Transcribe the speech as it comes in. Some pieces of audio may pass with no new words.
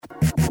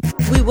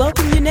We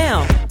welcome you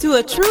now to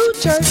A True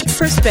Church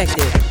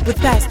Perspective with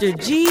Pastor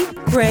G.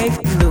 Craig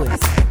Lewis.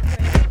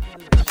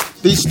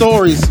 These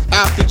stories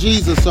after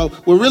Jesus, so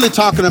we're really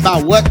talking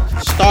about what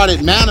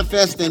started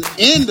manifesting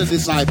in the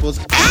disciples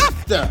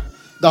after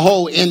the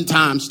whole end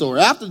time story.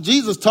 After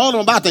Jesus told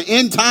them about the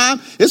end time,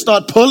 it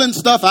started pulling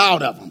stuff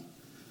out of them.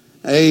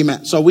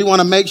 Amen. So we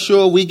want to make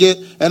sure we get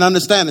an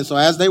understanding. So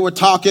as they were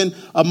talking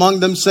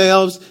among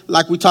themselves,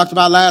 like we talked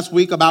about last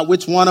week, about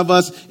which one of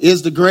us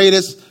is the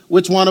greatest,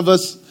 which one of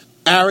us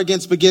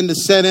arrogance began to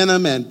set in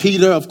him. And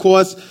Peter, of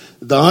course,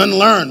 the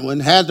unlearned one,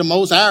 had the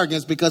most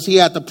arrogance because he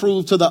had to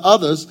prove to the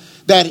others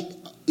that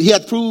he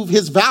had proved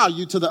his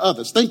value to the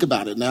others. Think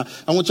about it now.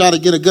 I want y'all to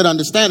get a good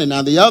understanding.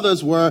 Now, the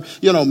others were,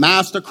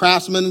 master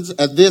craftsmen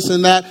at this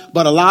and that,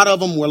 but a lot of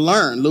them were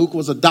learned. Luke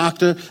was a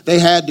doctor. They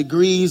had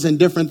degrees in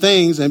different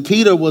things, and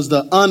Peter was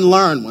the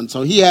unlearned one.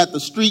 So he had the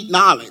street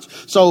knowledge.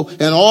 So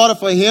in order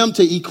for him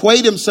to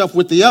equate himself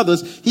with the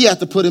others, he had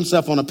to put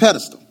himself on a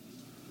pedestal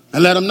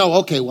and let them know,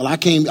 okay, well, I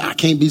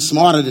can't be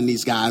smarter than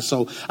these guys.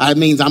 So that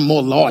means I'm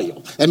more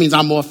loyal. That means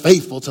I'm more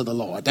faithful to the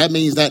Lord. That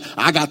means that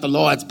I got the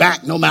Lord's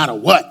back no matter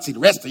what. See,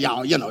 the rest of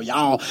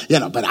y'all,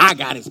 but I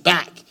got his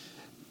back.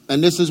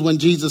 And this is when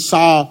Jesus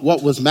saw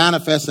what was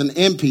manifesting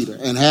in Peter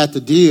and had to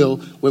deal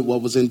with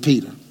what was in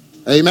Peter.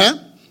 Amen.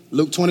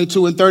 Luke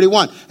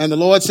 22:31. And the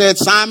Lord said,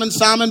 Simon,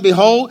 Simon,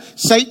 behold,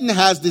 Satan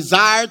has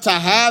desired to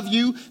have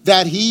you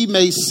that he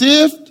may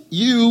sift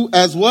you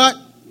as what?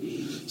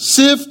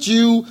 Sift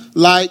you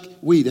like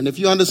wheat. And if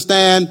you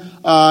understand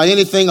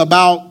anything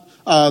about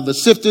the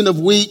sifting of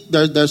wheat,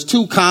 there's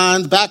two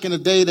kinds. Back in the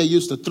day, they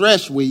used to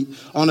thresh wheat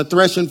on the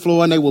threshing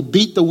floor, and they would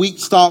beat the wheat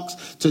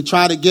stalks to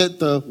try to get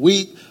the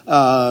wheat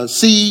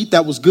seed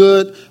that was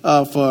good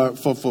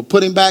for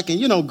putting back.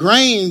 And,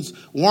 grains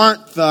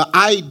weren't the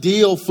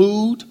ideal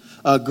food.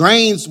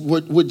 Grains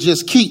would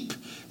just keep.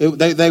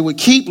 They would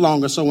keep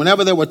longer. So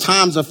whenever there were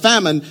times of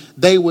famine,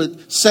 they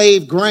would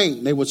save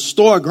grain. They would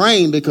store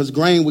grain because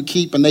grain would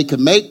keep and they could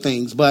make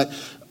things. But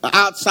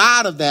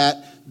outside of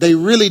that, they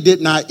really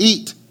did not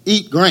eat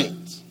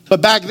grains.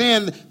 But back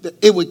then,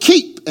 it would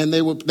keep and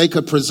they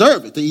could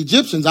preserve it. The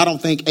Egyptians, I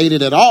don't think, ate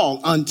it at all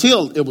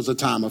until it was a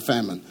time of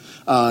famine.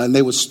 And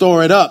they would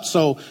store it up.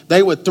 So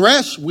they would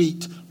thresh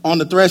wheat on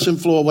the threshing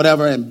floor,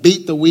 whatever, and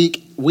beat the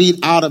wheat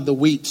out of the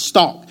wheat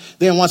stalk.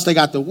 Then once they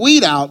got the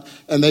wheat out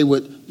and they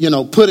would,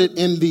 put it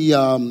in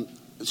the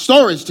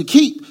storage to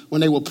keep,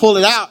 when they would pull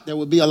it out, there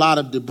would be a lot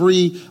of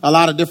debris, a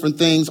lot of different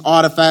things,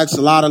 artifacts,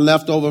 a lot of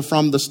leftover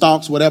from the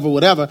stalks,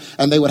 whatever,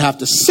 and they would have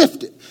to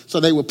sift it. So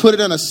they would put it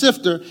in a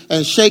sifter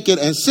and shake it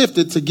and sift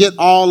it to get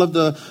all of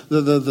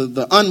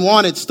the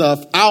unwanted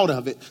stuff out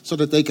of it so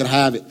that they could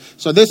have it.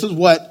 So this is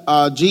what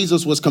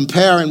Jesus was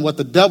comparing what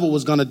the devil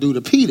was going to do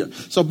to Peter.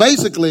 So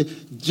basically,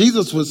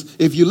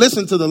 if you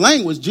listen to the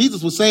language,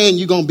 Jesus was saying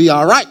you're going to be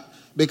all right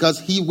because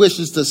he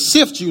wishes to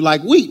sift you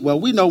like wheat.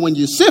 Well, we know when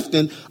you're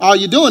sifting, all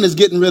you're doing is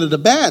getting rid of the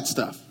bad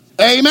stuff.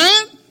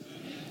 Amen?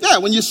 Yeah,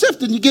 when you're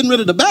sifting, you're getting rid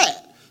of the bad.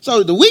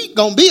 So the wheat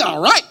going to be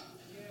all right.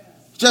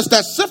 Just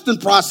that sifting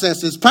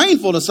process is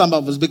painful to some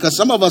of us because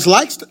some of us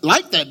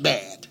like that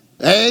bad.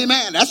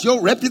 Amen. That's your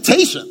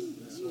reputation.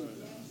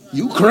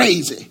 You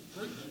crazy.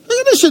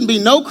 There shouldn't be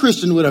no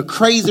Christian with a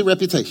crazy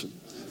reputation.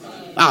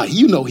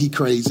 He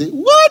crazy.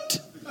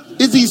 What?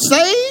 Is he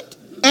saved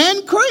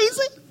and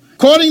crazy?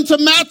 According to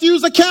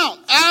Matthew's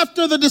account,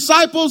 after the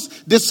disciples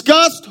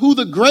discussed who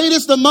the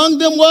greatest among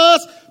them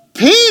was,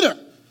 Peter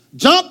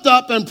jumped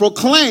up and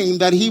proclaimed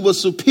that he was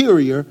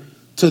superior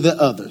to the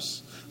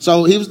others.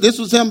 So this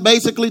was him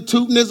basically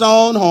tooting his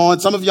own horn.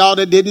 Some of y'all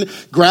that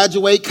didn't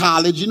graduate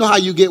college, you know how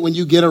you get when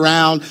you get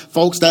around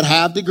folks that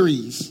have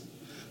degrees.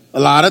 A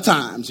lot of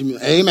times,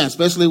 amen,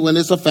 especially when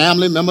it's a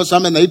family member,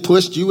 something they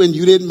pushed you and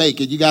you didn't make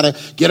it. You got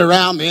to get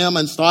around them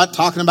and start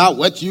talking about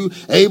what you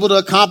able to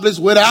accomplish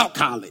without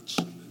college.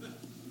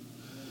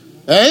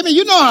 Amen.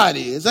 You know how it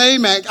is.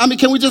 Amen.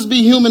 Can we just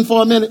be human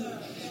for a minute?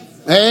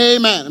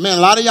 Amen. Man, a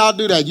lot of y'all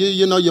do that.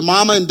 Your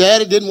mama and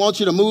daddy didn't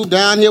want you to move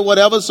down here,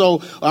 whatever. So,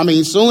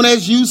 soon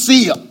as you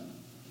see them,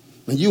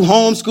 when you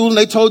homeschooling,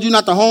 they told you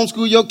not to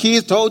homeschool your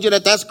kids, told you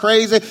that that's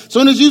crazy. As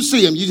soon as you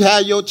see them, you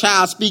have your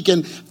child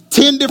speaking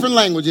 10 different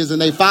languages and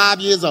they 5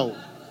 years old.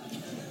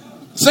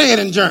 Say it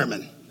in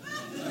German.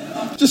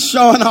 Just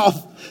showing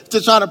off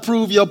to try to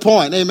prove your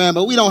point. Amen.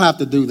 But we don't have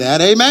to do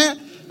that. Amen.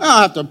 I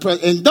don't have to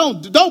put, and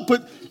don't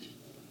put,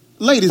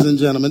 ladies and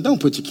gentlemen,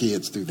 don't put your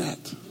kids through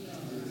that.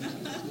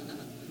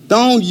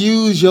 Don't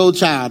use your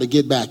child to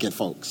get back at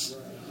folks.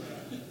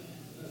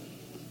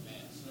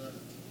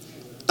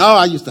 Oh,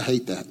 I used to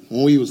hate that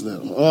when we was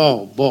little.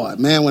 Oh, boy.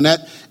 Man, when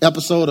that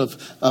episode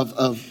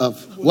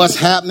of What's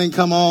Happening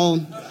come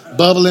on,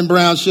 Bubbling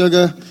Brown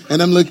Sugar, and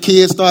them little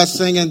kids start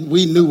singing,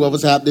 we knew what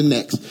was happening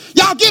next.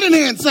 Y'all get in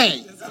here and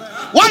sing.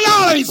 Why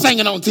y'all ain't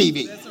singing on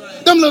TV?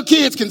 Them little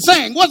kids can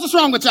sing. What's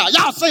wrong with y'all?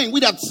 Y'all sing.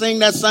 We'd have to sing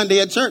that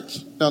Sunday at church.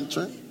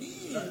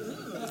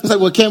 It's like,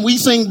 well, can we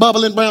sing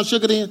Bubbling Brown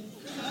Sugar then?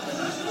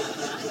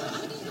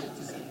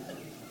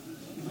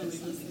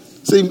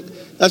 See,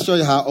 that show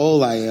you how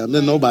old I am.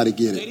 Then nobody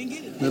get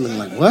it. They're looking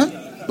like,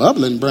 what?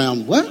 Bubbling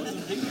brown, what?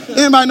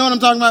 Anybody know what I'm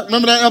talking about?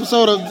 Remember that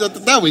episode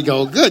of, there we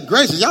go. Good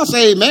gracious. Y'all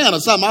say amen or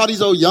something. All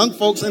these old young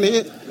folks in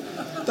here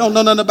don't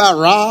know nothing about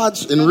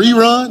Raj and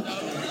Rerun.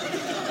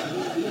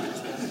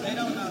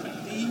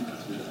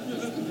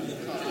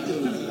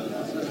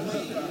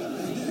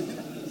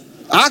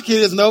 Our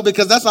kids know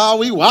because that's all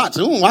we watch.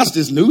 We don't watch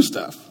this new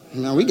stuff.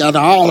 You know, we got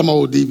all them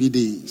old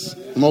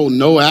DVDs. Them old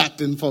no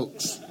acting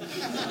folks.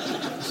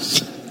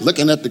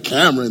 Looking at the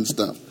camera and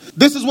stuff.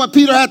 This is what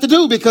Peter had to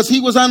do because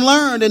he was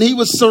unlearned and he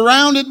was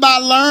surrounded by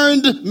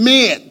learned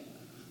men.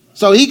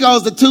 So he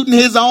goes to tooting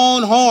his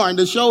own horn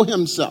to show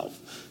himself.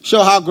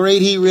 Show how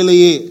great he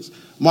really is.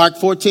 Mark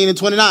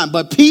 14:29.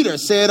 But Peter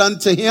said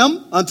unto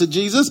him, unto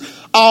Jesus,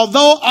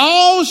 although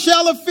all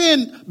shall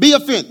be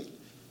offended.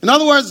 In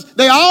other words,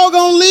 they all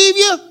gonna leave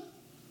you,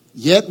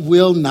 yet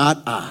will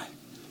not I.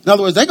 In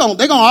other words, they're gonna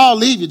all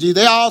leave you, Jesus.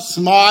 They all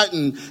smart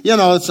and,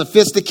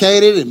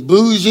 sophisticated and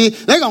bougie.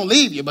 They're gonna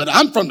leave you, but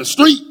I'm from the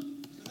street.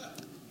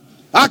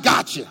 I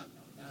got you.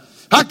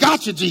 I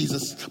got you,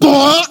 Jesus.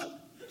 Boy,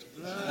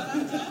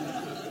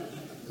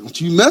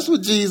 don't you mess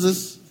with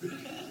Jesus.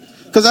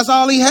 Because that's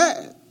all he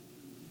had.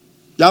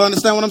 Y'all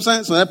understand what I'm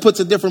saying? So that puts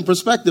a different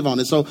perspective on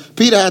it. So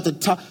Peter had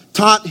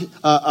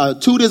to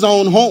toot his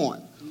own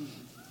horn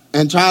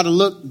and try to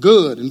look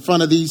good in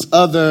front of these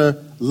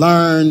other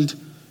learned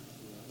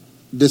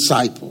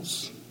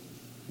disciples.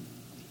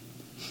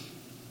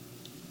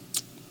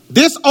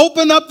 This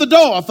opened up the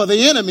door for the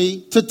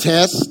enemy to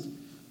test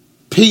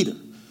Peter.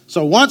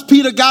 So once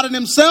Peter got it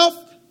himself,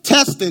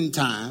 testing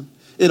time,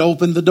 it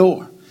opened the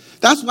door.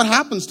 That's what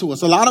happens to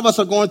us. A lot of us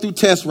are going through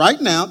tests right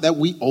now that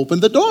we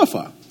opened the door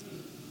for.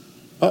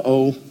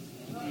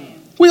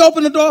 We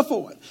opened the door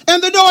for it.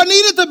 And the door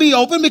needed to be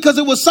open because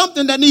it was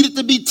something that needed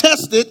to be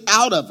tested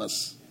out of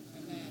us.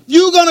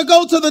 You're going to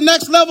go to the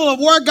next level of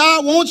where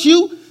God wants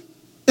you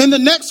in the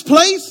next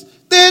place,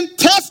 then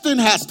testing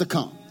has to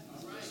come.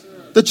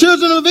 The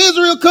children of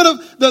Israel could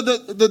have,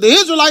 the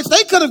Israelites,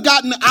 they could have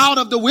gotten out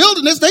of the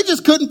wilderness. They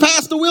just couldn't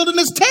pass the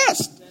wilderness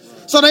test.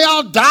 So they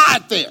all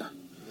died there.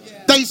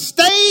 They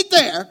stayed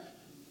there.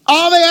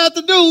 All they had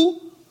to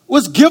do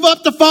was give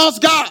up the false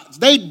gods.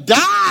 They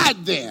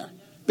died there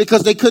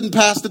because they couldn't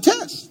pass the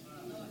test.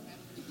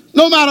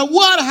 No matter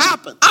what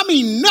happened. I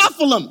mean,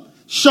 Nephilim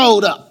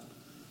showed up.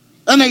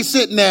 And they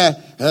sitting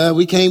there,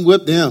 we can't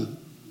whip them.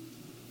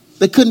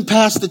 They couldn't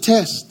pass the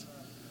test.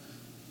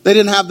 They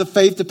didn't have the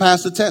faith to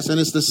pass the test. And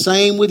it's the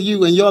same with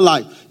you in your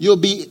life.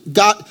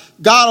 God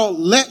will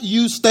let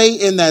you stay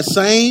in that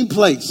same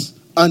place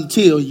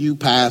until you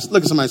pass.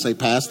 Look at somebody say,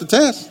 pass the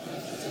test.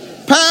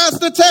 Pass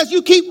the test.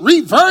 You keep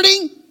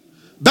reverting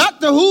back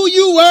to who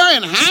you were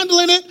and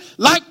handling it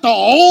like the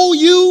old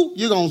you,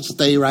 you're going to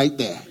stay right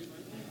there.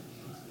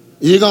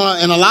 You're going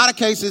to, in a lot of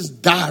cases,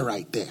 die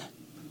right there.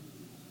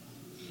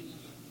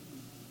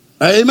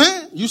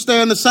 Amen. You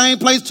stay in the same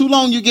place too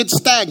long, you get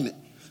stagnant.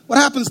 What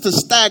happens to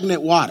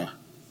stagnant water?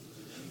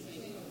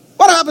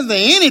 What happens to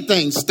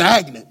anything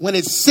stagnant when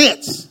it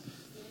sits?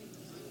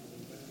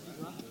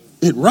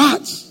 It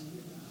rots.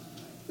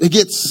 It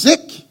gets sick.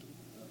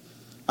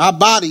 Our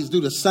bodies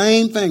do the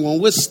same thing.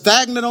 When we're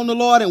stagnant on the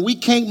Lord and we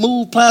can't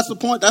move past the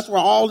point, that's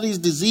where all these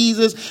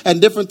diseases and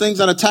different things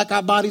that attack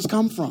our bodies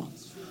come from.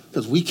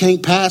 Because we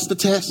can't pass the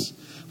test.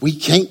 We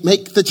can't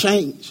make the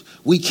change.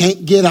 We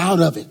can't get out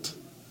of it.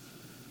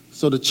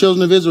 So the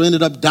children of Israel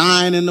ended up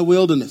dying in the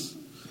wilderness.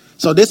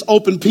 So this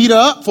opened Peter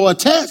up for a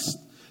test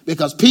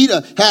because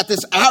Peter had this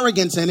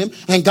arrogance in him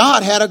and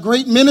God had a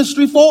great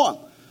ministry for him.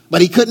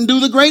 But he couldn't do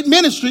the great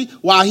ministry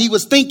while he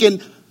was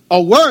thinking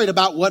or worried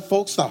about what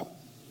folks thought.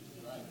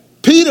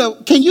 Peter,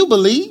 can you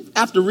believe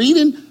after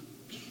reading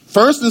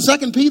 1st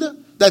and 2nd Peter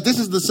that this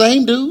is the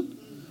same dude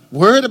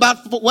worried about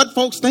what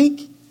folks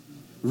think?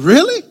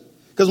 Really?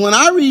 Because when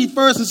I read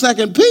 1st and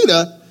 2nd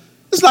Peter,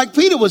 it's like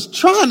Peter was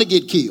trying to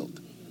get killed.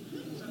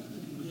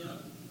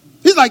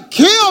 He's like,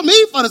 kill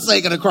me for the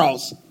sake of the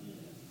cross.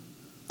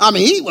 I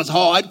mean, he was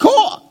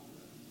hardcore.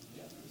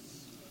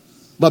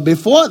 But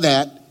before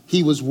that,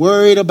 he was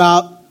worried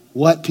about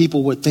what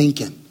people were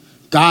thinking.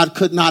 God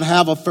could not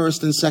have a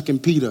 1st and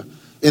 2nd Peter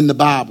in the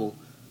Bible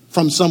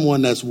from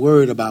someone that's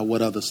worried about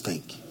what others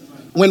think.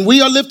 When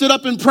we are lifted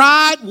up in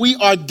pride, we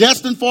are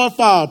destined for a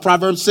fall.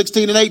 Proverbs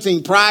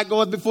 16:18. Pride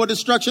goeth before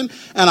destruction,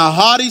 and a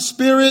haughty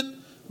spirit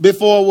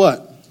before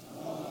what?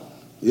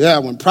 Yeah,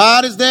 when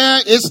pride is there,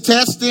 it's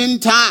testing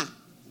time.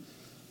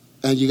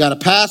 And you got to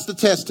pass the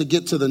test to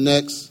get to the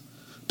next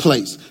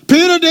place.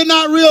 Peter did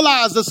not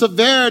realize the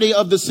severity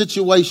of the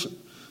situation.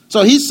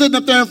 So he's sitting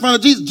up there in front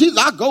of Jesus. Jesus,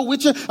 I'll go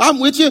with you. I'm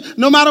with you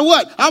no matter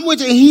what. I'm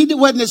with you. And he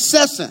wasn't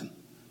assessing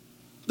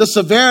the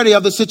severity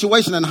of the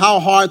situation and how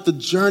hard the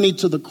journey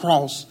to the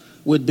cross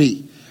would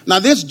be. Now,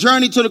 this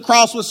journey to the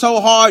cross was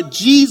so hard,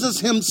 Jesus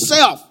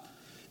himself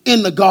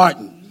in the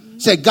garden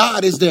said,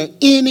 God, is there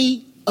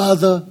any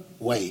other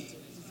way?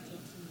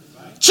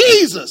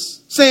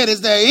 Jesus said, is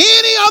there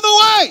any other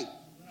way?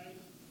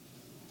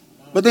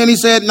 But then he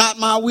said, not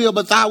my will,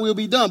 but thy will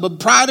be done. But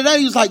prior to that,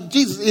 he was like,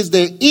 Jesus, is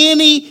there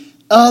any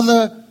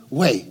other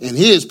way? And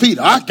here's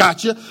Peter. I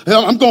got you.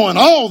 I'm going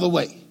all the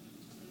way.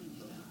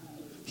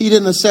 He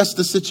didn't assess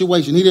the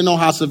situation. He didn't know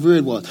how severe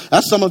it was.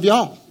 That's some of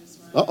y'all.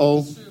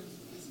 Uh-oh.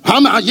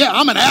 I'm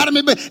an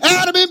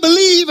adamant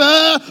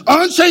believer,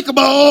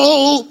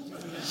 unshakable,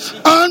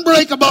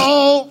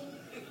 unbreakable.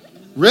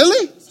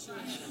 Really?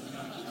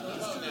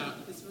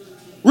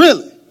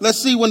 Really? Let's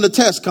see when the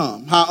test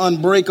comes, how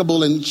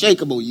unbreakable and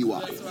shakable you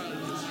are.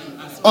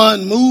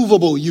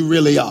 Unmovable you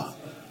really are.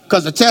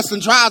 Because the tests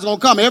and trials are going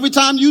to come. Every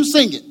time you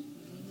sing it,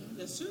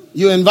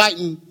 you're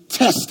inviting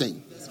testing.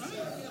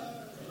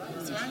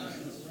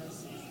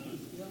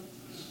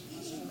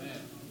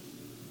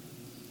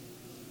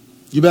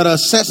 You better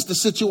assess the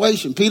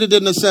situation. Peter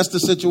didn't assess the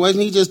situation.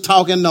 He just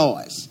talking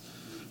noise.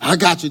 I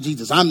got you,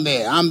 Jesus. I'm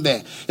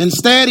there.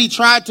 Instead, he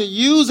tried to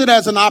use it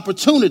as an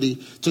opportunity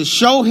to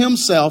show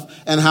himself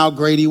and how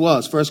great he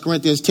was. 1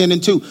 Corinthians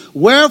 10:2.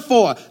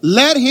 Wherefore,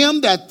 let him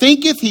that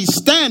thinketh he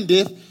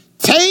standeth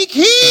take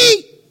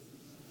heed,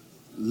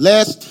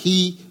 lest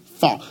he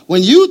fall.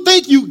 When you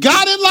think you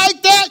got it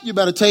like that, you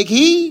better take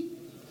heed.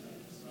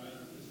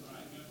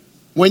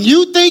 When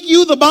you think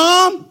you the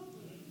bomb,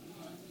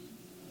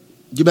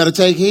 you better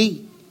take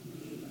heed.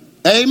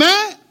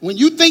 Amen. When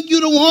you think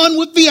you're the one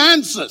with the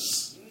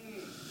answers,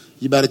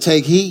 you better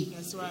take heed.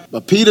 That's right.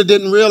 But Peter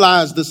didn't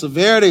realize the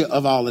severity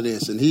of all of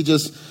this. And he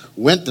just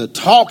went to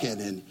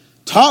talking and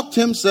talked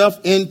himself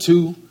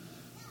into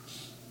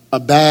a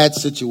bad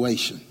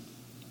situation.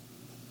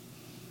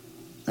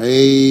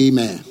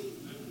 Amen.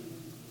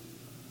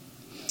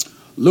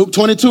 Luke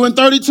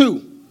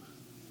 22:32.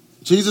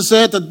 Jesus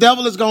said the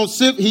devil is going to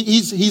sift.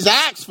 He's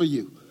asked for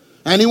you.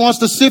 And he wants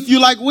to sift you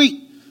like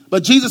wheat.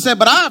 But Jesus said,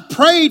 but I have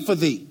prayed for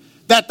thee,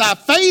 that thy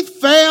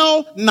faith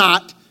fail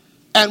not.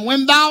 And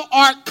when thou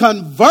art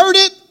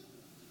converted,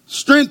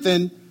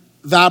 strengthen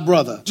thy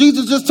brother.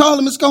 Jesus just told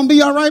him it's going to be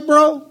all right,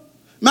 bro.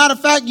 Matter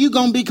of fact, you're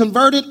going to be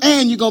converted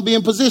and you're going to be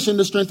in position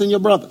to strengthen your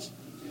brothers.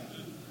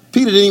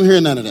 Peter didn't even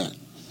hear none of that.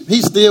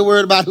 He's still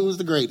worried about who's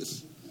the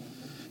greatest.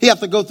 He has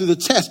to go through the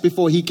test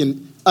before he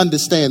can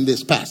understand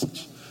this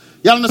passage.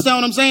 Y'all understand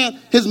what I'm saying?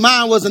 His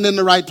mind wasn't in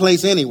the right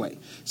place anyway.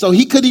 So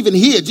he couldn't even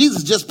hear.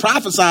 Jesus just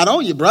prophesied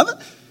on you, brother.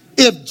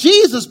 If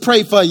Jesus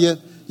prayed for you,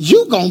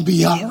 you're going to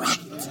be all right.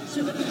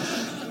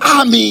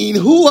 I mean,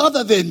 who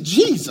other than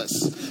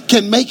Jesus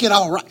can make it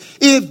all right?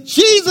 If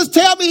Jesus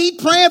tell me he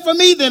praying for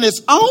me, then it's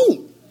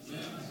on.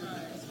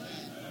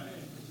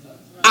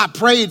 I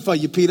prayed for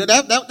you, Peter.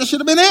 That should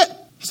have been it.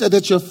 He said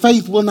that your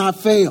faith will not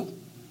fail.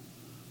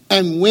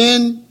 And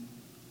when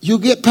you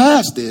get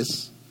past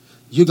this,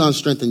 you're going to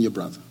strengthen your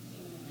brother.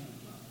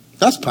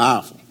 That's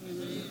powerful.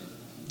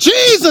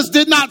 Jesus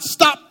did not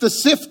stop the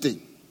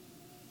sifting.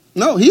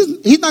 No, he's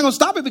not going to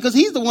stop it because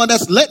he's the one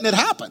that's letting it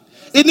happen.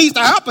 It needs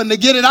to happen to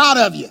get it out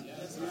of you.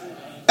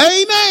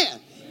 Amen.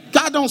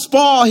 God don't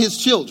spoil his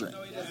children.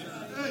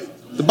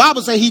 The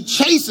Bible says he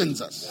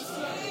chastens us.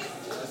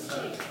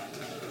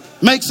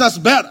 Makes us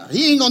better.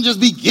 He ain't going to just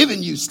be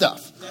giving you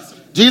stuff.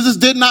 Jesus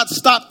did not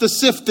stop the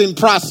sifting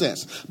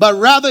process, but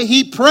rather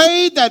he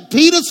prayed that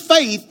Peter's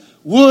faith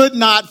would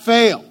not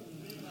fail.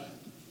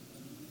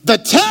 The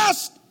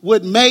test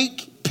would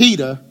make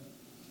Peter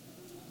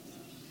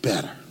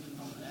better.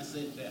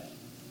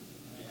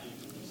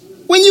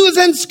 When you was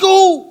in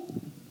school,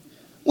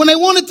 when they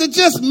wanted to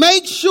just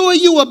make sure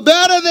you were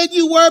better than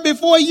you were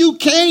before you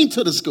came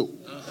to the school,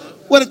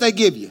 what did they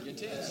give you?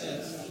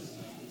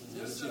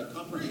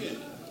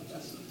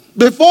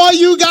 Before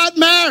you got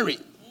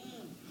married,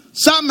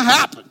 something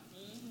happened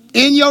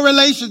in your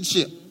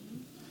relationship.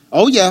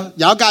 Oh yeah,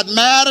 y'all got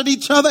mad at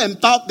each other and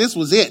thought this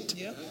was it.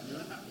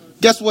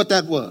 Guess what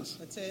that was?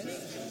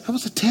 That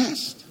was a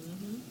test.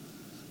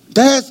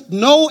 There's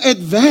no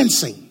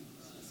advancing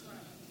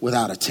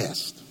without a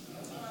test.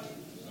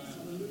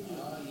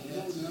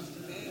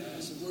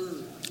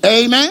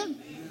 Amen?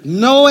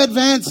 No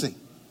advancing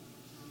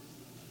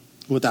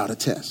without a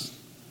test.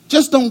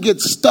 Just don't get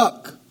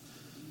stuck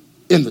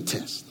in the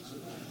test.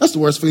 That's the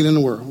worst feeling in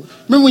the world.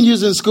 Remember when you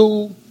was in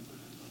school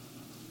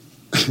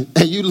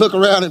and you look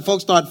around and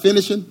folks start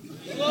finishing?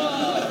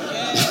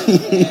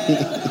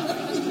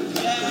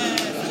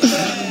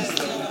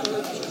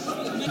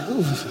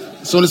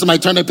 As soon as somebody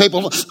turn their paper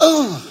over,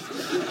 oh.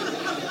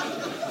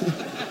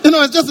 You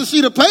know, it's just a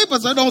sheet of paper,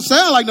 so it don't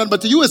sound like nothing,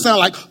 but to you it sounds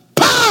like,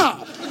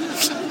 pow!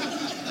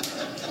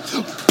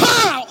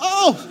 Pow!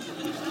 Oh!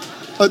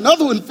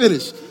 Another one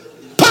finished.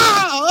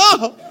 Pow!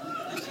 Oh!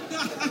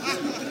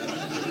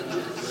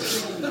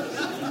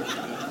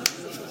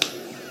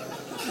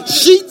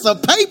 Sheets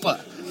of paper.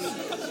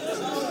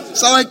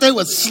 Sound like they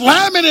were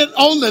slamming it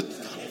on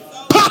the...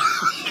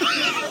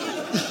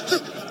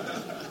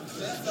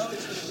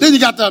 Then you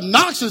got the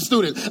obnoxious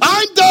student.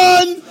 I'm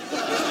done.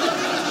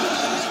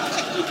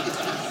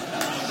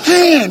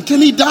 Man,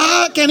 can he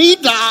die? Can he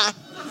die?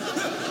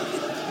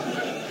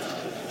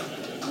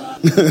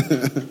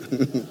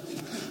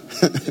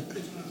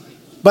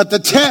 But the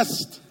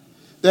test,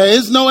 there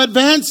is no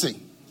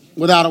advancing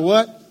without a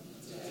what?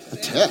 A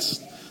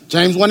test.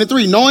 James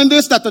 1:3, knowing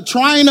this, that the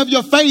trying of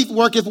your faith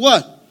worketh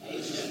what?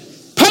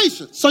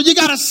 Patience. So you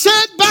got to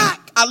sit back.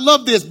 I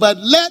love this, but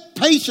let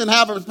patience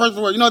have a first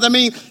word. You know what I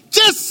mean?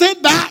 Just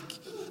sit back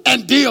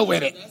deal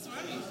with it.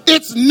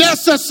 It's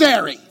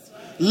necessary.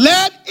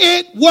 Let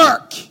it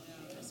work.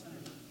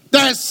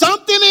 There's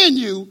something in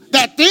you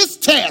that this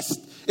test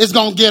is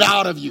going to get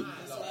out of you.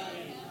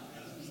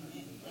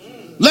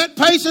 Let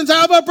patience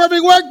have a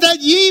perfect work, that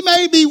ye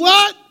may be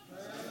what?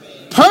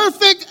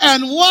 Perfect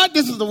and what?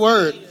 This is the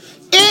word.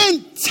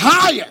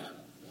 Entire,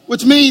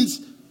 which means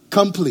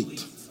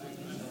complete.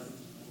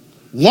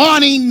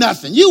 Wanting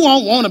nothing. You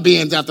won't want a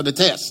Benz after the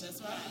test.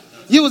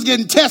 You was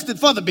getting tested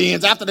for the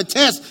Benz. After the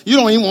test, you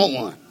don't even want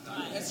one.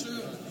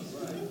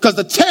 Because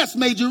the test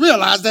made you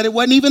realize that it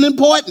wasn't even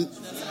important.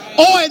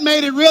 Or it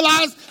made you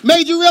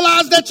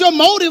realize that your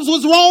motives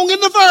was wrong in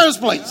the first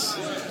place.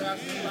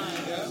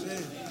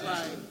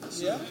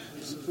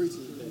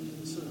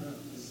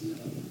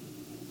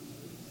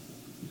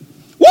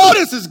 Whoa,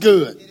 this is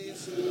good.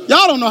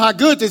 Y'all don't know how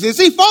good this is.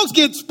 See, folks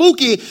get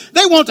spooky.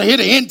 They want to hear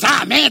the end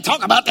time. Man,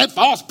 talk about that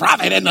false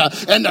prophet and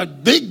the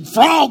big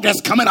frog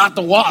that's coming out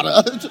the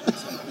water.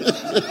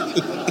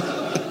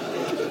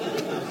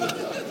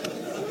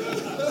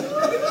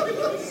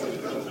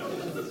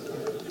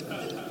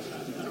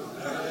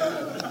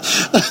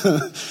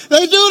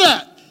 They do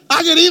that.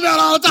 I get email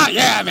all the time.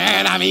 Yeah,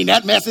 man, I mean,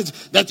 that message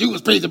that you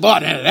was preaching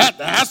about,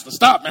 that's the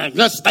stuff, man.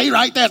 Just stay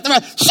right there.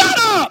 Shut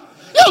up.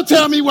 You don't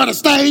tell me where to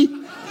stay.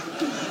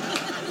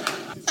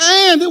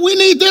 And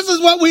this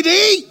is what we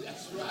need.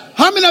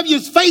 How many of your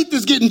faith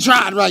is getting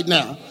tried right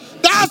now?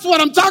 That's what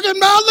I'm talking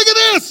about. Look at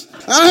this.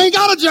 I ain't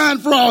got a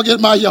giant frog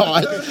in my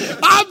yard.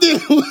 I do.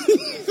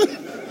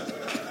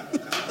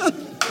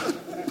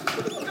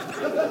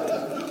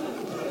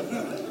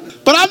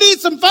 But I need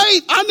some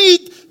faith. I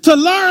need to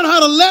learn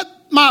how to let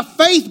my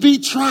faith be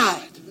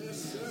tried.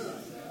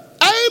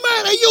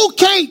 Amen. And you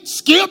can't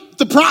skip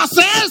the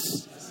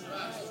process.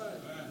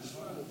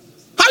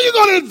 How are you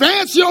going to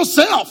advance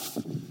yourself?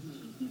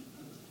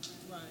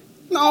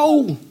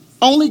 No,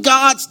 only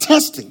God's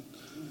testing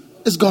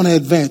is going to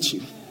advance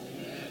you.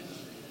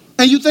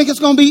 And you think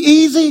it's going to be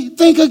easy?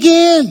 Think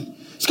again.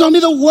 It's going to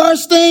be the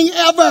worst thing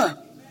ever.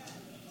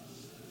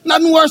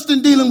 Nothing worse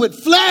than dealing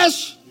with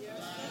flesh.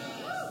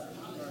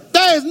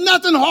 There is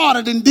nothing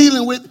harder than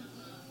dealing with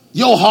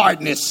your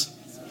hardness.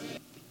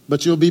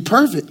 But you'll be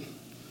perfect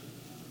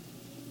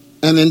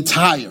and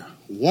entire,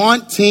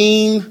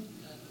 wanting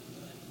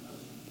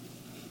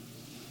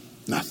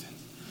nothing.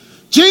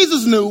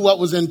 Jesus knew what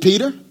was in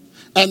Peter,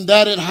 and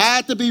that it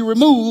had to be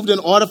removed in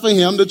order for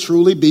him to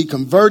truly be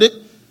converted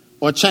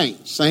or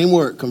changed. Same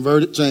word,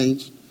 converted,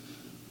 changed.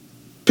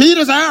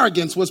 Peter's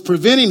arrogance was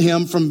preventing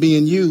him from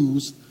being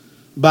used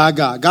by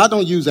God. God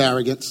don't use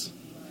arrogance,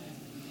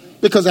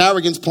 because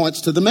arrogance points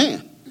to the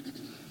man.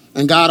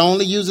 And God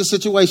only uses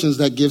situations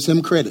that gives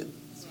him credit.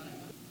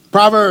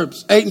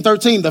 Proverbs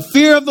 8:13. The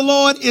fear of the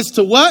Lord is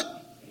to what?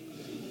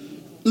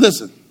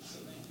 Listen.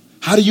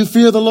 How do you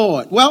fear the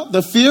Lord? Well,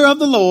 the fear of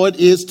the Lord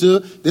is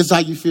this is how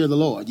you fear the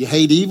Lord. You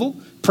hate evil,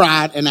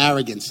 pride, and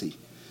arrogancy.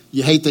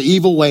 You hate the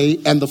evil way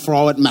and the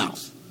fraud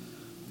mouth.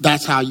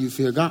 That's how you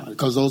fear God,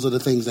 because those are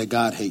the things that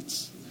God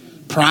hates.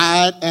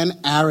 Pride and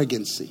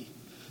arrogancy.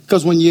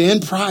 Because when you're in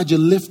pride, you're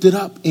lifted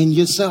up in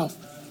yourself.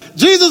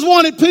 Jesus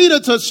wanted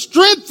Peter to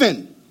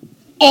strengthen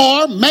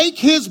or make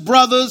his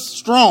brothers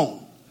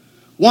strong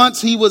once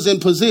he was in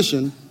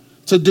position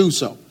to do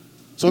so.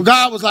 So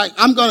God was like,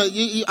 I'm going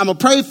to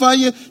pray for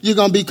you. You're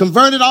going to be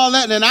converted, all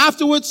that. And then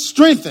afterwards,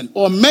 strengthen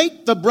or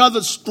make the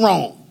brothers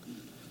strong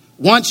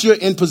once you're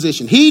in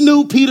position. He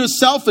knew Peter's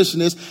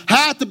selfishness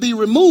had to be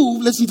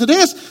removed. Listen to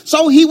this.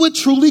 So he would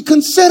truly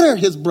consider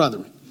his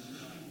brethren.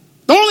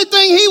 The only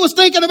thing he was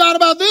thinking about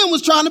them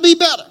was trying to be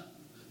better.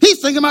 He's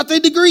thinking about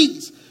their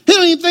degrees. He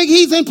don't even think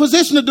he's in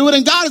position to do it.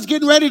 And God is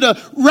getting ready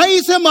to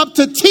raise him up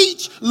to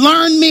teach,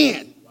 learn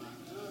men.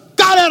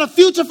 God had a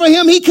future for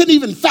him he couldn't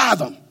even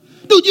fathom.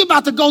 Dude, you're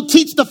about to go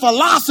teach the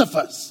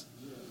philosophers.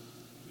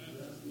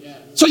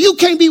 So you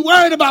can't be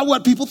worried about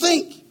what people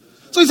think.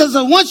 So he says,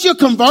 so once you're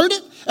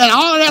converted and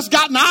all of that's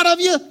gotten out of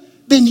you,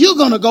 then you're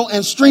going to go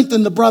and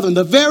strengthen the brethren.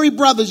 The very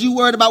brothers you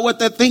worried about what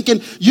they're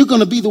thinking, you're going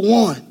to be the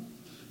one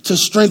to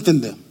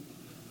strengthen them.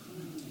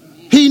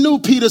 He knew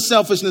Peter's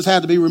selfishness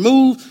had to be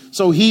removed,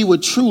 so he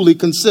would truly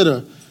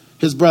consider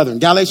his brethren.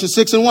 Galatians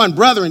 6:1,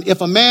 brethren,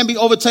 if a man be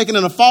overtaken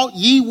in a fault,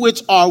 ye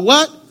which are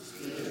what?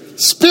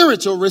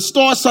 Spiritual,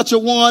 restore such a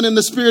one in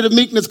the spirit of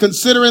meekness,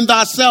 considering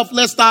thyself,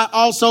 lest thou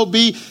also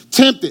be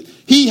tempted.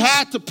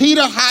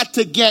 Peter had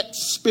to get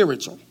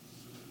spiritual.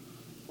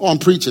 Oh, I'm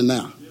preaching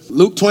now.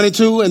 Luke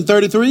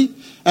 22:33,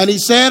 and he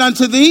said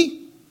unto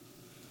thee,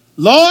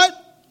 Lord,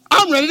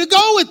 I'm ready to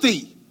go with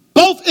thee,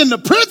 both in the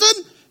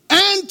prison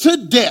and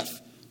to death.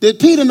 Did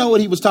Peter know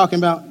what he was talking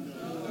about?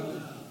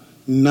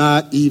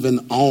 Not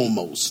even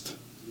almost.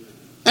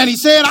 And he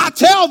said, I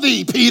tell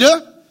thee,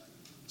 Peter,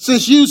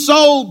 since you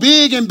so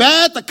big and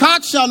bad, the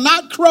cock shall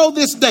not crow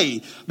this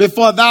day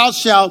before thou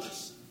shalt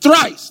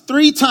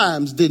three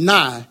times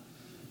deny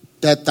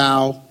that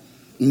thou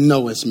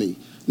knowest me.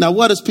 Now,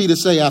 what does Peter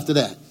say after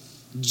that?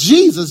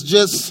 Jesus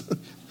just,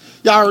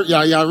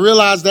 y'all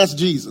realize that's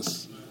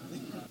Jesus.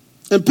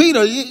 And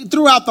Peter,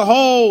 throughout the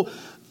whole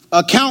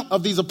account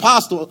of these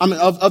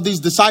of these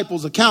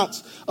disciples'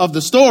 accounts of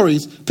the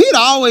stories, Peter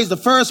always the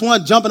first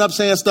one jumping up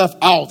saying stuff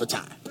all the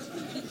time.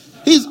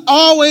 He's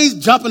always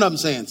jumping up and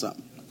saying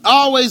something.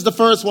 Always the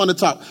first one to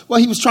talk. Well,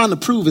 he was trying to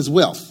prove his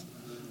wealth,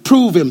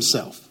 prove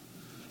himself.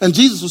 And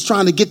Jesus was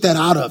trying to get that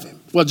out of him.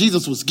 Well,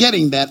 Jesus was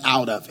getting that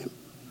out of him.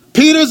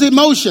 Peter's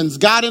emotions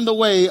got in the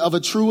way of a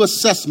true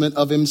assessment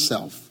of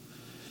himself.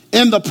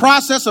 In the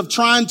process of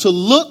trying to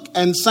look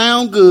and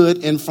sound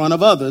good in front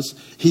of others,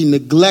 he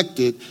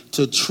neglected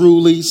to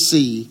truly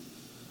see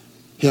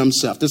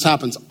himself. This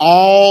happens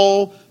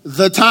all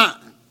the time.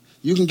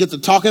 You can get to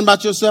talking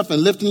about yourself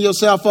and lifting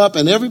yourself up,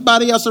 and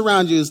everybody else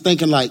around you is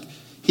thinking like,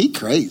 he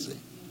crazy.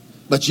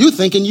 But you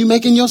thinking you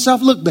making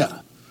yourself look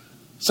better.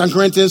 2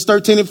 Corinthians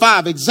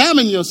 13:5,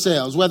 examine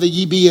yourselves whether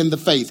ye be in the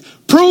faith.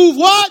 Prove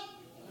what?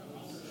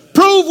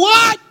 Prove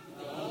what?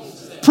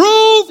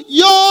 Prove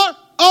your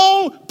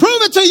own.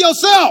 Prove it to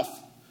yourself.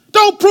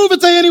 Don't prove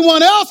it to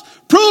anyone else.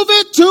 Prove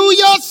it to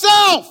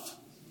yourself.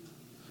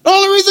 The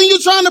only reason you're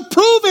trying to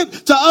prove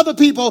it to other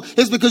people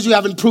is because you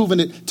haven't proven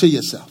it to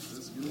yourself.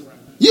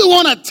 You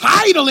want a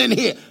title in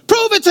here.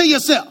 Prove it to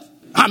yourself.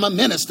 I'm a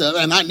minister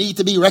and I need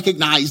to be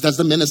recognized as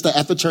the minister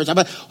at the church.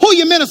 Who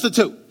you minister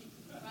to?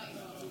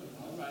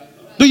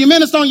 Do you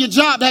minister on your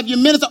job? Have you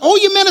minister? Who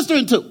you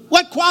ministering to?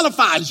 What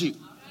qualifies you?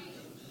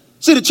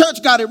 See, the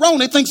church got it wrong.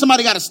 They think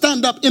somebody got to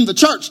stand up in the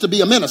church to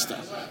be a minister.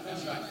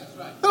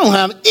 They don't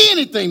have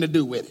anything to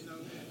do with it.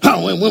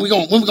 When we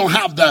gonna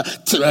have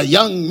the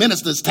young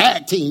ministers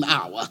tag team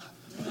hour?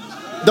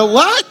 The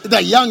what?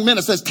 The young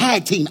ministers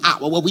tag team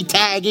hour, where we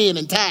tag in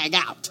and tag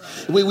out.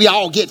 We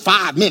all get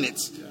 5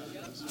 minutes.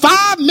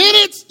 5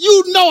 minutes?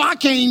 You know I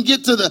can't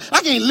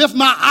lift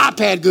my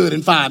iPad good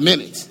in 5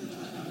 minutes.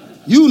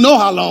 You know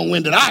how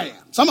long-winded I am.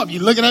 Some of you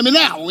looking at me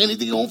now. When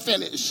anything gonna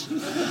finish?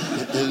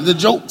 The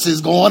jokes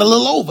is going a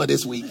little over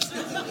this week.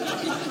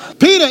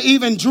 Peter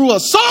even drew a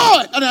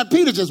sword. Now,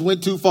 Peter just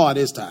went too far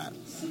this time.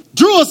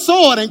 Drew a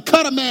sword and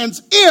cut a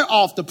man's ear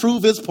off to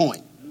prove his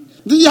point.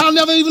 Y'all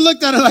never even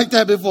looked at it like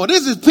that before.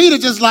 This is Peter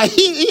just like,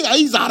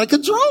 he's out of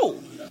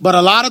control. But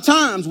a lot of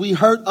times we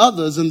hurt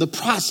others in the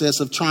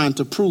process of trying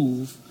to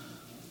prove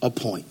a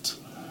point.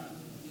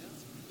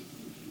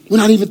 We're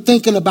not even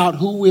thinking about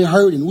who we're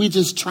hurting. We're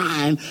just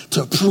trying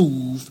to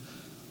prove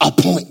a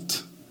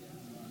point.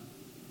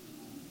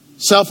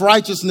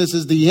 Self-righteousness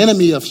is the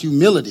enemy of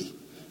humility,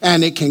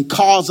 and it can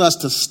cause us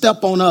to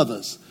step on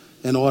others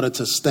in order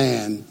to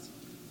stand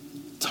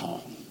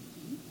tall.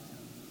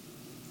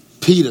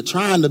 Peter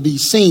trying to be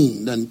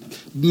seen, and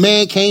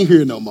man can't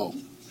hear no more.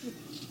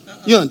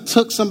 You done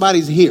took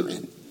somebody's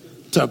hearing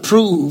to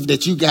prove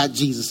that you got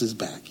Jesus's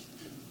back.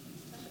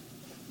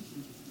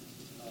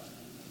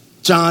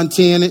 John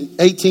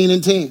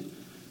 10:18-10.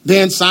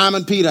 Then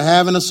Simon Peter,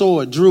 having a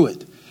sword, drew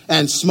it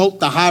and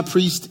smote the high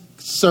priest's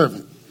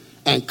servant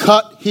and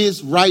cut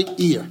his right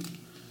ear.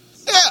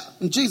 Yeah,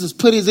 and Jesus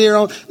put his ear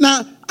on. Now,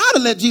 I'd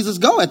have let Jesus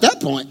go at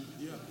that point.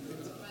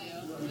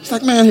 It's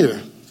like, man,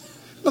 here.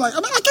 I'm like,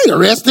 I can't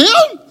arrest him.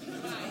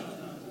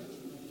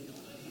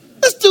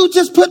 This dude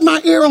just put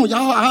my ear on.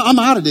 Y'all, I'm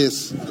out of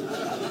this.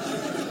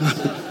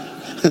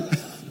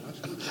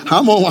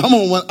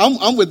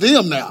 I'm with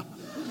them now.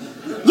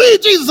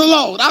 Leave Jesus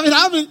alone.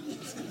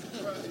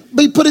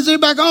 But he put his ear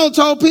back on,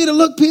 told Peter,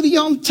 look, Peter, you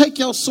don't take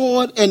your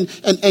sword and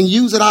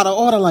use it out of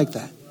order like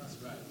that.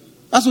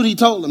 That's what he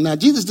told him. Now,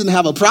 Jesus didn't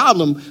have a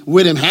problem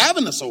with him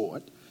having the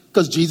sword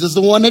because Jesus is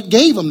the one that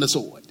gave him the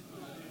sword.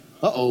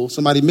 Uh-oh,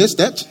 somebody missed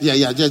that.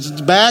 Yeah,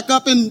 just back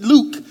up in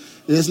Luke.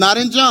 It's not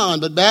in John,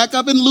 but back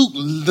up in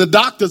Luke, the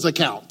doctor's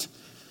account.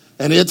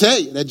 And he'll tell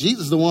you that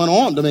Jesus is the one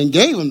armed him and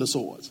gave him the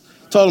swords.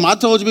 Told him, I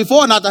told you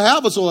before not to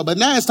have a sword, but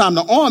now it's time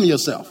to arm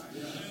yourself.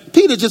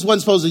 Peter just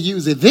wasn't supposed to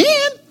use it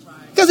then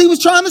because he was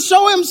trying to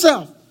show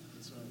himself.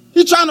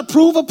 He's trying to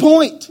prove a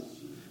point.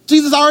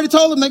 Jesus already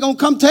told him they're going to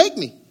come take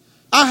me.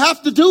 I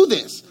have to do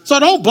this. So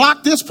don't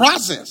block this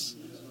process.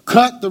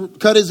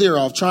 Cut his ear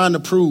off trying to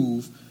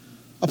prove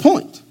a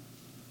point.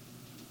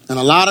 And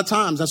a lot of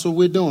times that's what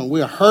we're doing.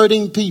 We're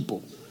hurting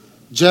people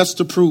just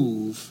to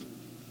prove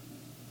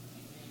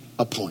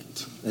a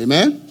point.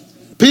 Amen?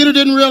 Peter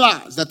didn't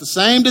realize that the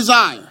same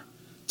desire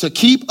to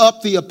keep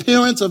up the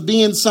appearance of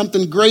being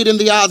something great in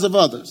the eyes of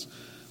others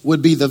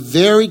would be the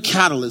very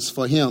catalyst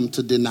for him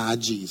to deny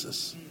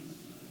Jesus.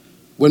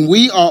 When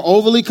we are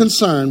overly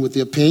concerned with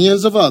the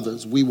opinions of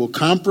others, we will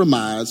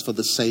compromise for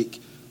the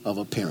sake of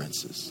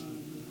appearances.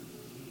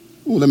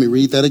 Ooh, let me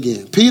read that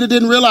again. Peter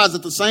didn't realize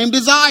that the same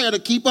desire to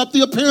keep up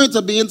the appearance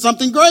of being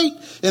something great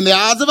in the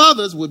eyes of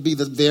others would be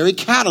the very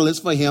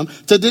catalyst for him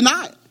to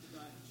deny it.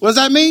 What does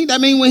that mean?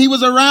 That means when he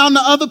was around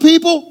the other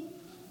people,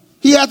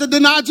 he had to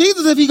deny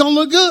Jesus if he's going to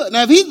look good.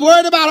 Now, if he's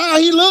worried about how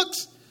he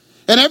looks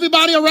and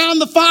everybody around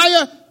the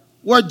fire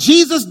were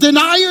Jesus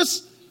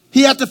deniers,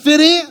 he had to fit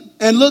in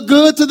and look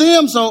good to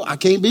them. So I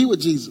can't be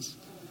with Jesus.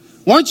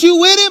 Weren't you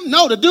with him?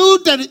 No, the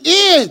dude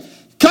that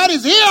cut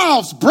his ear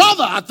off,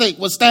 brother, I think,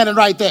 was standing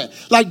right there.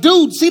 Like,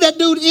 dude, see that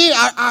dude ear?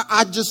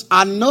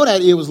 I know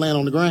that ear was laying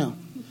on the ground.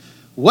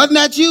 Wasn't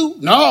that you?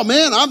 No,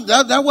 man,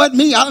 that wasn't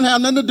me. I didn't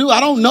have nothing to do. I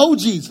don't know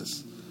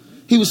Jesus.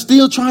 He was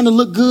still trying to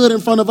look good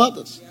in front of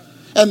others.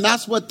 And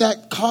that's what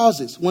that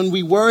causes. When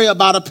we worry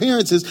about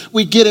appearances,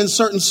 we get in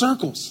certain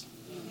circles.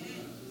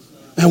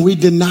 And we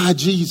deny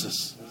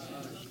Jesus.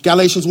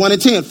 Galatians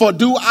 1:10. For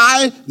do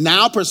I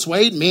now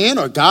persuade men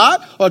or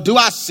God? Or do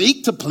I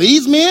seek to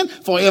please men?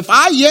 For if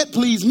I yet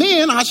please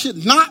men, I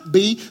should not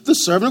be the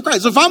servant of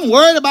Christ. So if I'm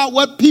worried about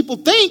what people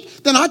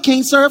think, then I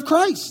can't serve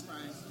Christ.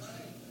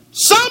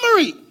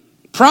 Summary.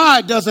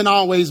 Pride doesn't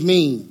always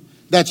mean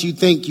that you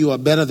think you are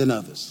better than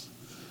others.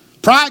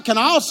 Pride can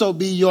also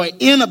be your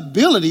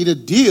inability to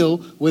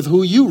deal with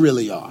who you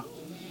really are.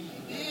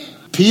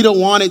 Peter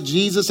wanted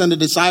Jesus and the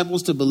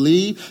disciples to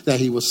believe that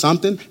he was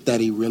something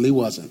that he really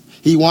wasn't.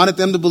 He wanted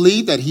them to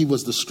believe that he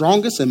was the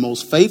strongest and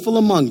most faithful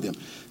among them.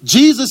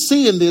 Jesus,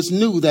 seeing this,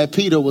 knew that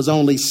Peter was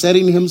only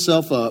setting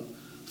himself up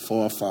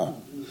for a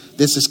fall.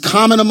 This is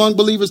common among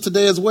believers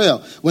today as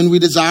well. When we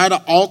desire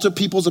to alter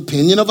people's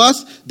opinion of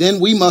us, then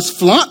we must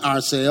flaunt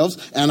ourselves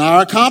and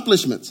our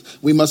accomplishments.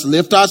 We must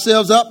lift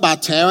ourselves up by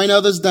tearing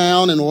others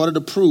down in order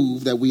to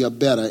prove that we are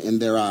better in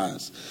their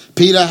eyes.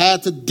 Peter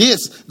had to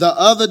diss the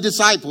other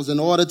disciples in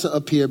order to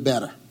appear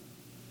better.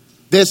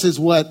 This is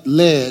what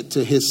led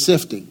to his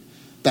sifting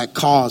that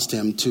caused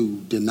him to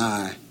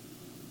deny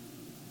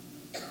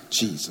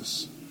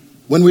Jesus.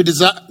 When we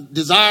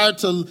desire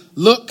to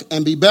look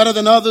and be better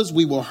than others,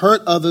 we will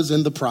hurt others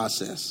in the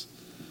process.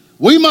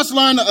 We must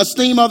learn to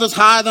esteem others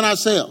higher than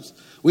ourselves.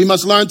 We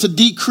must learn to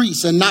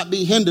decrease and not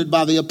be hindered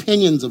by the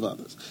opinions of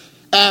others.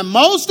 And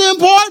most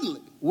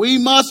importantly, we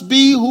must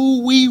be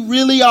who we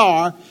really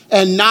are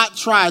and not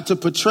try to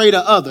portray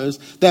to others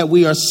that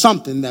we are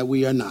something that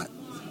we are not.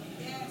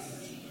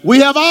 We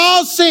have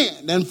all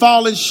sinned and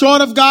fallen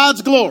short of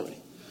God's glory.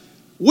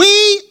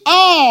 We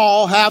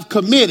all have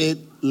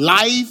committed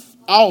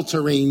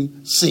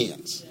life-altering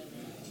sins.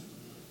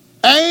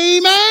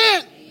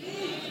 Amen.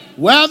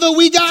 Whether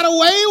we got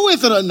away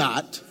with it or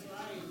not.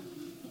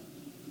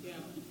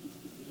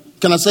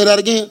 Can I say that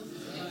again?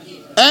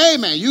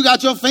 Amen. You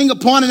got your finger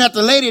pointing at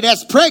the lady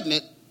that's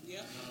pregnant,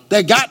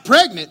 that got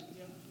pregnant.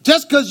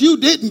 Just because you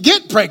didn't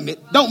get pregnant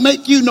don't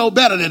make you no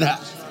better than her.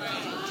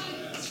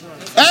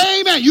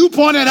 Amen. You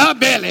pointed at her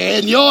belly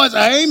and yours,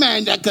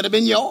 amen, that could have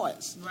been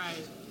yours.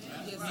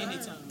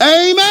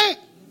 Amen.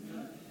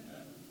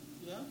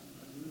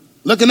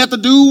 Looking at the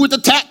dude with the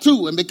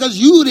tattoo, and because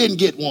you didn't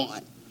get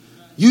one,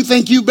 you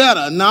think you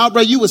better. No,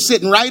 bro, you were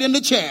sitting right in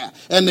the chair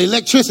and the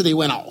electricity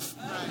went off.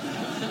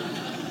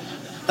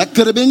 That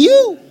could have been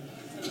you.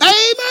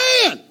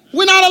 Amen.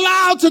 We're not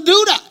allowed to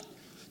do that.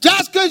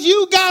 Just because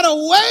you got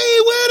away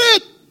with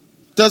it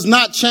does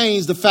not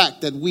change the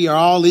fact that we are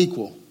all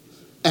equal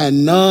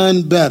and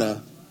none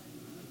better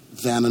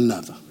than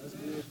another.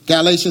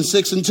 Galatians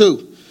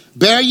 6:2.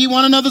 Bear ye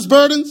one another's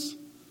burdens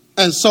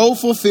and so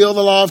fulfill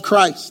the law of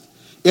Christ.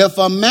 If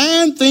a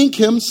man think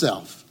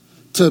himself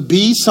to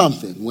be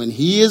something when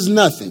he is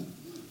nothing,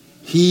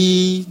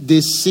 he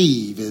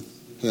deceiveth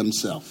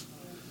himself.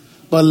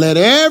 But let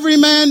every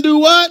man do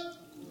what?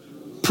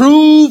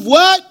 Prove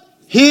what?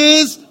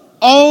 His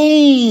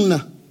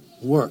own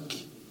work.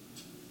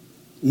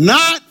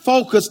 Not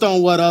focused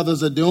on what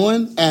others are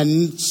doing,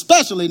 and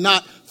especially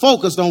not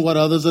focused on what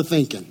others are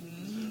thinking.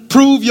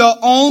 Prove your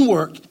own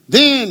work.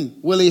 Then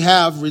will he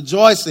have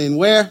rejoicing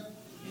where?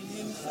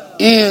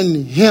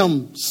 In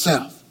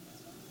himself.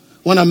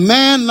 When a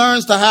man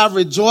learns to have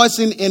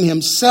rejoicing in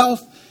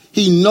himself,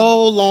 he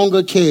no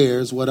longer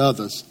cares what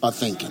others are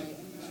thinking.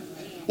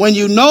 When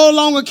you no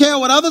longer care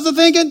what others are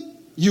thinking,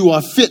 you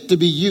are fit to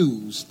be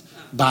used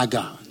by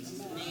God.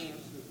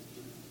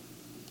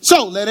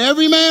 So let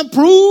every man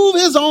prove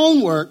his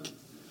own work,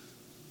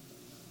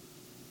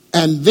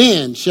 and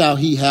then shall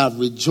he have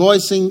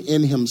rejoicing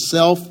in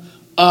himself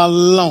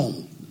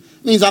alone.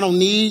 Means I don't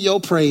need your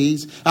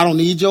praise. I don't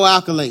need your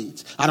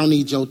accolades. I don't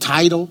need your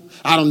title.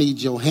 I don't need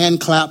your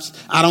hand claps.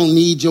 I don't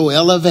need your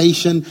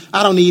elevation.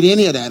 I don't need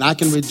any of that. I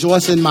can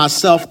rejoice in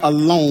myself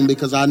alone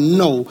because I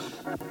know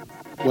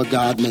what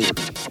God made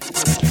me.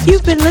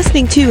 You've been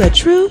listening to A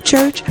True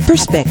Church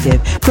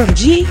Perspective from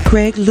G.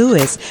 Craig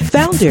Lewis,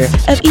 founder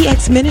of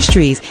EX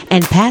Ministries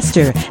and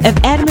pastor of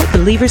Adamant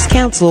Believers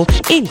Council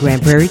in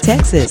Grand Prairie,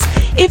 Texas.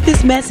 If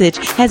this message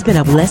has been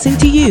a blessing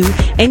to you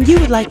and you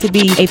would like to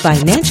be a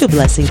financial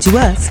blessing to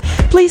us,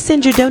 please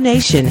send your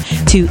donation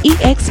to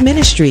EX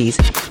Ministries,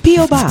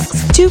 P.O.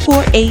 Box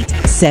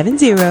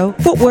 24870,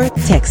 Fort Worth,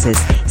 Texas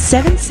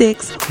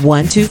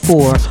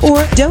 76124,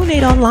 or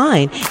donate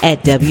online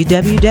at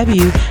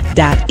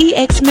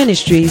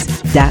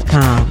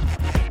www.exministries.com.